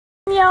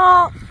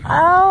y'all.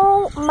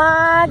 Oh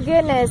my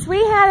goodness.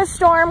 We had a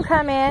storm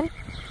come in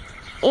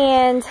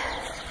and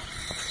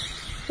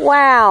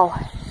wow.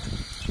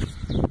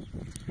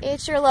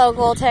 It's your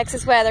local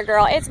Texas weather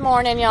girl. It's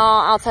morning,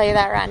 y'all. I'll tell you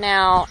that right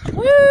now.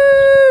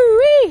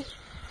 Woo-wee!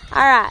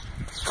 All right.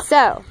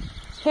 So,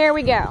 here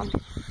we go.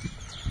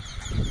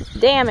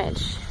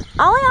 Damage.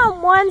 Only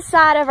on one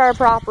side of our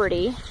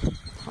property.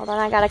 Hold on,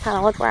 I gotta kind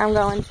of look where I'm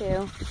going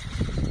to.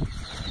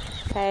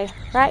 Okay,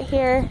 right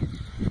here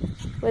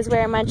was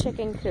where my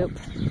chicken coop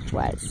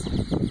was.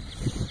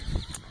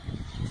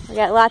 We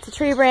got lots of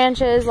tree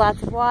branches,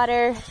 lots of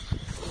water,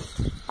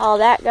 all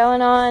that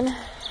going on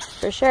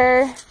for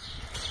sure.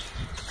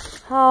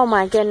 Oh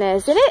my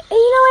goodness. And it,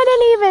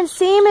 didn't even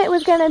seem it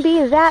was going to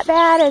be that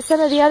bad as some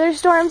of the other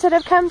storms that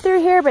have come through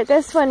here, but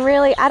this one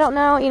really, I don't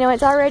know,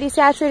 it's already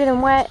saturated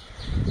and wet.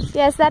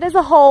 Yes, that is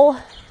a hole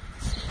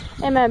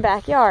in my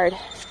backyard.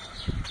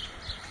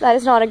 That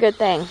is not a good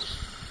thing.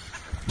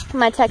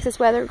 My Texas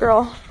weather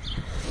girl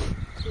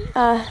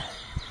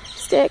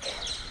stick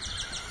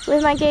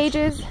with my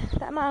gauges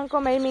that my uncle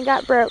made me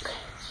got broke.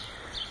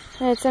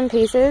 And it's in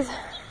pieces.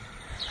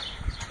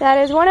 That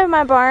is one of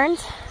my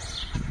barns.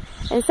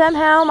 And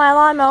somehow my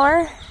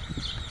lawnmower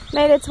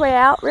made its way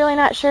out. Really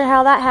not sure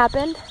how that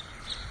happened.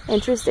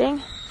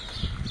 Interesting.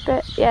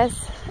 But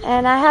yes,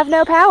 and I have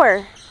no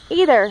power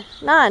either.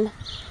 None.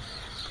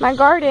 My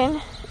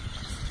garden,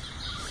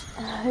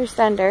 there's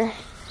thunder.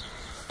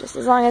 Just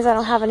as long as I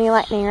don't have any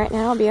lightning right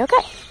now, I'll be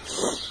okay.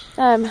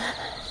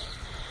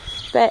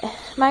 But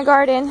my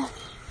garden,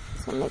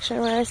 just want to make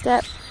sure where I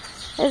step,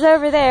 is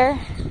over there.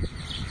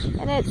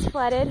 And it's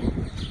flooded.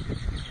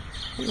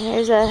 And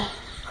here's a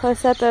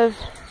close-up of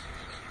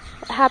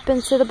what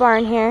happens to the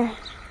barn here.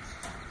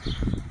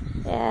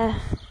 Yeah.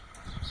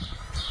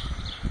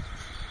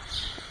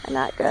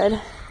 Not good.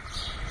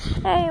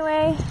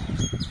 Anyway,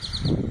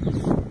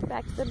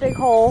 back to the big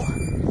hole.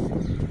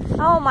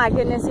 Oh my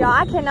goodness, y'all,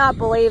 I cannot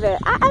believe it.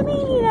 I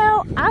mean,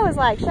 I was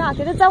like shocked.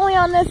 And it's only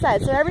on this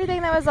side. So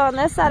everything that was on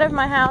this side of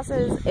my house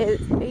is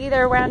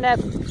either wound up,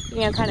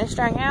 kind of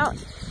strung out.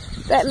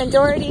 But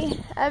majority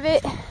of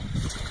it,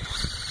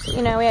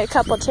 we had a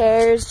couple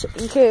chairs,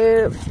 chicken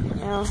coop,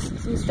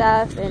 some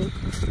stuff. And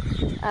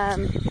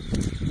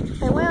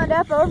it wound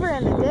up over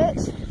in the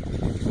ditch.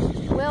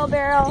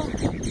 Wheelbarrow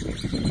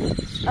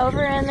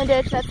over in the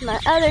ditch. That's my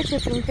other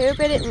chicken coop.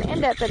 It didn't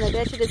end up in the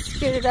ditch. It just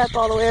scooted up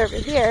all the way over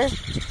here.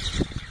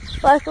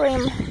 Luckily,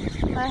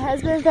 my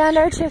husband found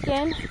our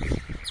chicken.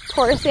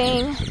 Poor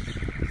thing.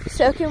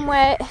 Soaking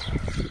wet.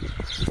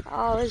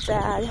 Oh, it was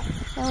bad.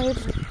 And we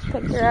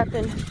picked her up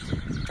and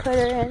put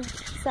her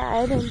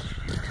inside, and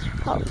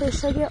hopefully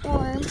she'll get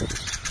warm.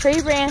 Tree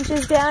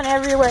branches down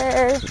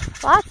everywhere.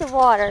 Lots of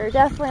water.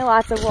 Definitely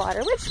lots of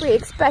water, which we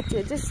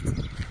expected. Just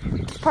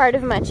part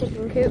of my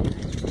chicken coop.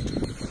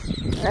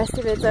 The rest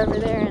of it's over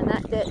there in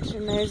that ditch,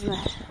 and there's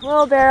my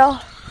wheelbarrow.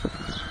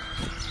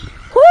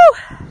 Whew!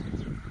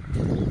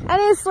 I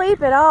didn't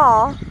sleep at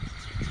all.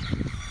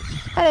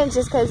 I didn't,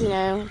 just because,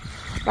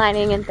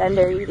 lightning and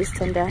thunder, you just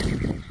tend to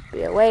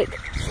be awake.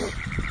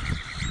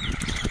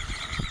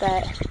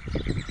 But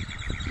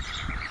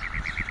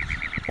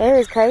it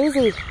was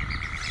crazy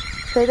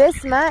for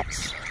this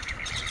much.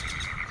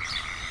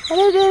 And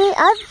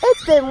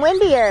it's been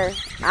windier,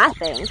 I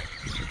think.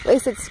 At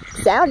least it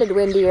sounded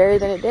windier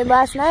than it did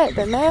last night,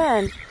 but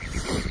man,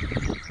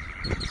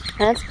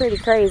 that's pretty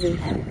crazy.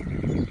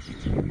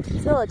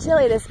 It's a little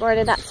chilly this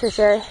morning, that's for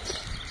sure.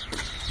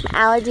 My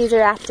allergies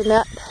are acting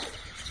up.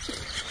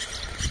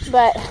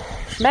 But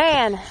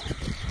man,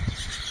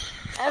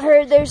 I've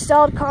heard there's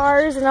stalled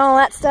cars and all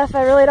that stuff.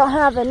 I really don't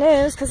have the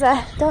news because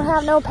I don't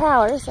have no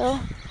power, so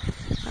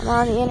I'm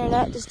on the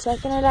internet just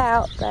checking it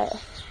out. But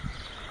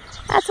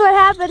that's what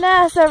happened to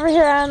us over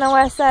here on the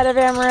west side of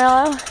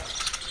Amarillo.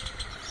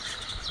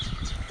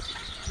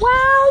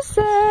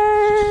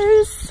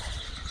 Wowzers!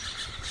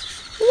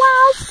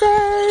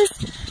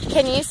 Wowzers!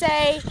 Can you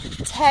say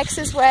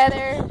Texas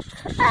weather?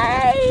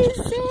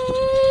 Crazy!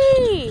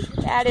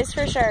 That is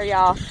for sure,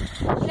 y'all.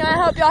 I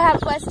hope y'all have a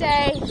blessed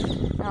day.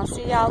 I'll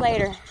see y'all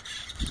later.